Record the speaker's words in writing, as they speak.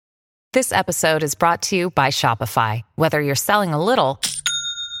This episode is brought to you by Shopify. Whether you're selling a little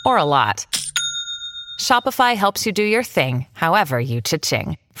or a lot, Shopify helps you do your thing, however you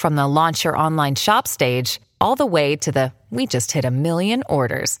cha-ching. From the launch your online shop stage, all the way to the we just hit 1 million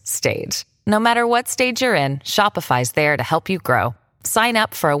orders stage. No matter what stage you're in, Shopify's there to help you grow. Sign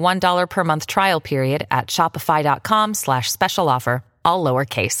up for a $1 per month trial period at shopify.com/special offer, all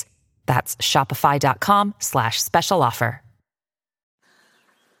lowercase. That's shopify.com/special offer.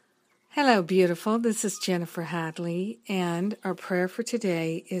 Hello, beautiful. This is Jennifer Hadley, and our prayer for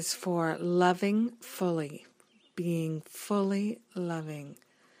today is for loving fully, being fully loving.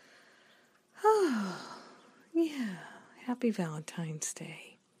 Oh, yeah. Happy Valentine's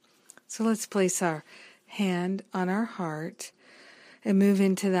Day. So let's place our hand on our heart and move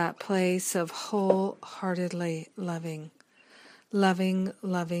into that place of wholeheartedly loving. Loving,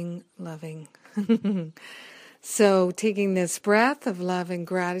 loving, loving. So taking this breath of love and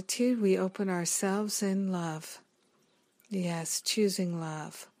gratitude, we open ourselves in love. Yes, choosing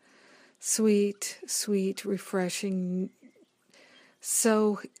love. Sweet, sweet, refreshing,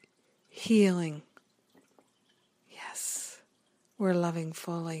 so healing. Yes, we're loving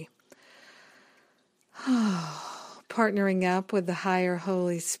fully. Partnering up with the higher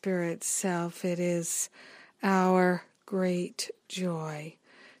Holy Spirit self, it is our great joy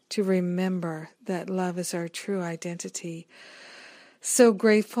to remember that love is our true identity. So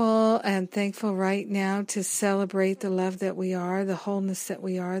grateful and thankful right now to celebrate the love that we are, the wholeness that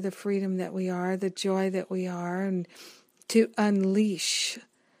we are, the freedom that we are, the joy that we are, and to unleash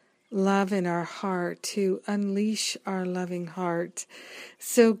love in our heart, to unleash our loving heart.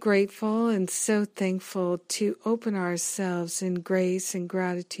 So grateful and so thankful to open ourselves in grace and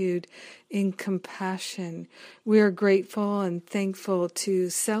gratitude, in compassion. We are grateful and thankful to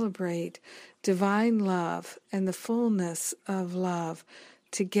celebrate divine love and the fullness of love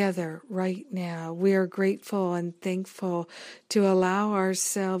together right now. We are grateful and thankful to allow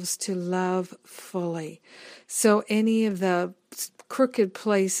ourselves to love fully. So any of the crooked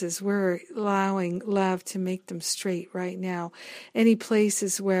places, we're allowing love to make them straight right now. Any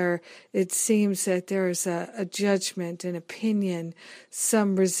places where it seems that there is a judgment, an opinion,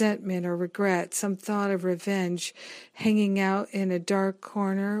 some resentment or regret, some thought of revenge hanging out in a dark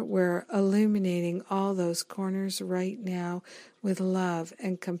corner, we're illuminating all those corners right now with love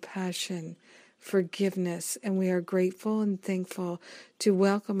and compassion, forgiveness, and we are grateful and thankful to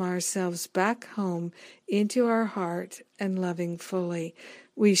welcome ourselves back home into our heart and loving fully.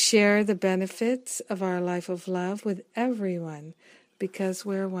 We share the benefits of our life of love with everyone because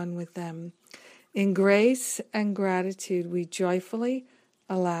we're one with them. In grace and gratitude, we joyfully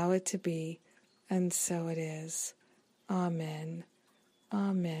allow it to be, and so it is. Amen.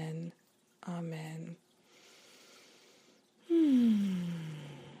 Amen. Amen.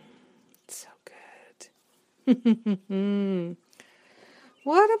 So good.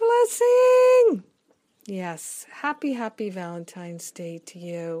 What a blessing! Yes, happy Valentine's Day to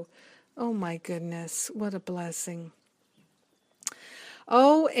you. Oh my goodness, what a blessing.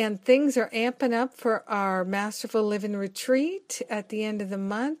 Oh, and things are amping up for our Masterful Living Retreat at the end of the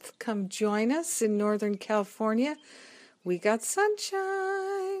month. Come join us in Northern California. We got sunshine.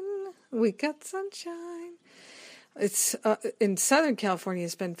 It's in Southern California.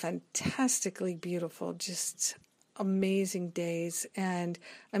 It's been fantastically beautiful, just amazing days, and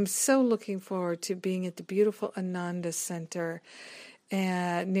I'm so looking forward to being at the beautiful Ananda Center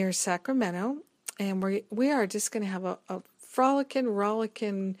near Sacramento, and we are just going to have a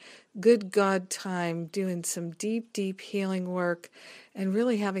rollicking, good God time doing some deep healing work and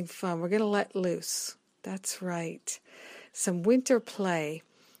really having fun. We're going to let loose. That's right. Some winter play.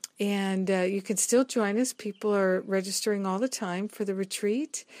 And you can still join us. People are registering all the time for the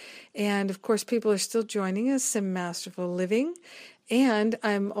retreat. And, of course, people are still joining us in Masterful Living. And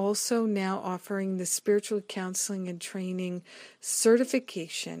I'm also now offering the Spiritual Counseling and Training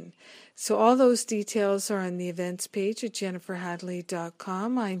Certification. So all those details are on the events page at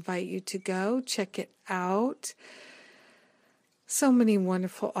jenniferhadley.com. I invite you to go. Check it out. So many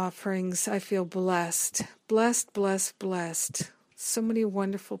wonderful offerings. I feel blessed. Blessed. So many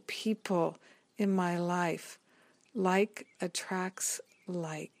wonderful people in my life. Like attracts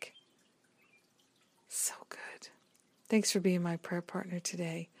like. So good. Thanks for being my prayer partner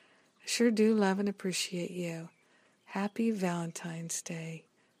today. I sure do love and appreciate you. Happy Valentine's Day.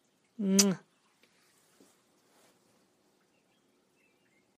 Mwah.